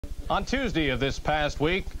On Tuesday of this past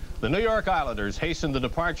week, the New York Islanders hastened the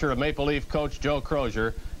departure of Maple Leaf coach Joe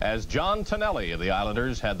Crozier as John Tonelli of the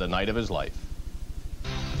Islanders had the night of his life.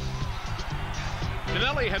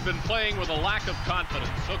 Tonelli had been playing with a lack of confidence,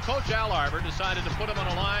 so Coach Al Arbor decided to put him on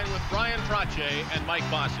a line with Bryan Trottier and Mike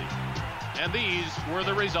Bossy. And these were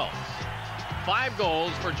the results. 5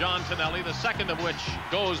 goals for John Tonelli, the second of which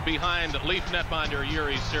goes behind Leaf netminder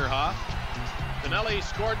Yuri Sirha. Tonelli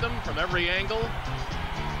scored them from every angle.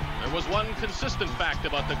 There was one consistent fact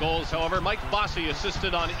about the goals, however. Mike Bossy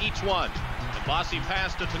assisted on each one. And Bossy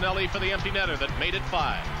passed to Tonelli for the empty netter that made it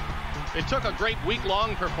 5. It took a great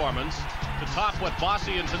week-long performance to top what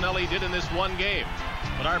Bossy and Tonelli did in this one game.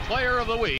 But our player of the week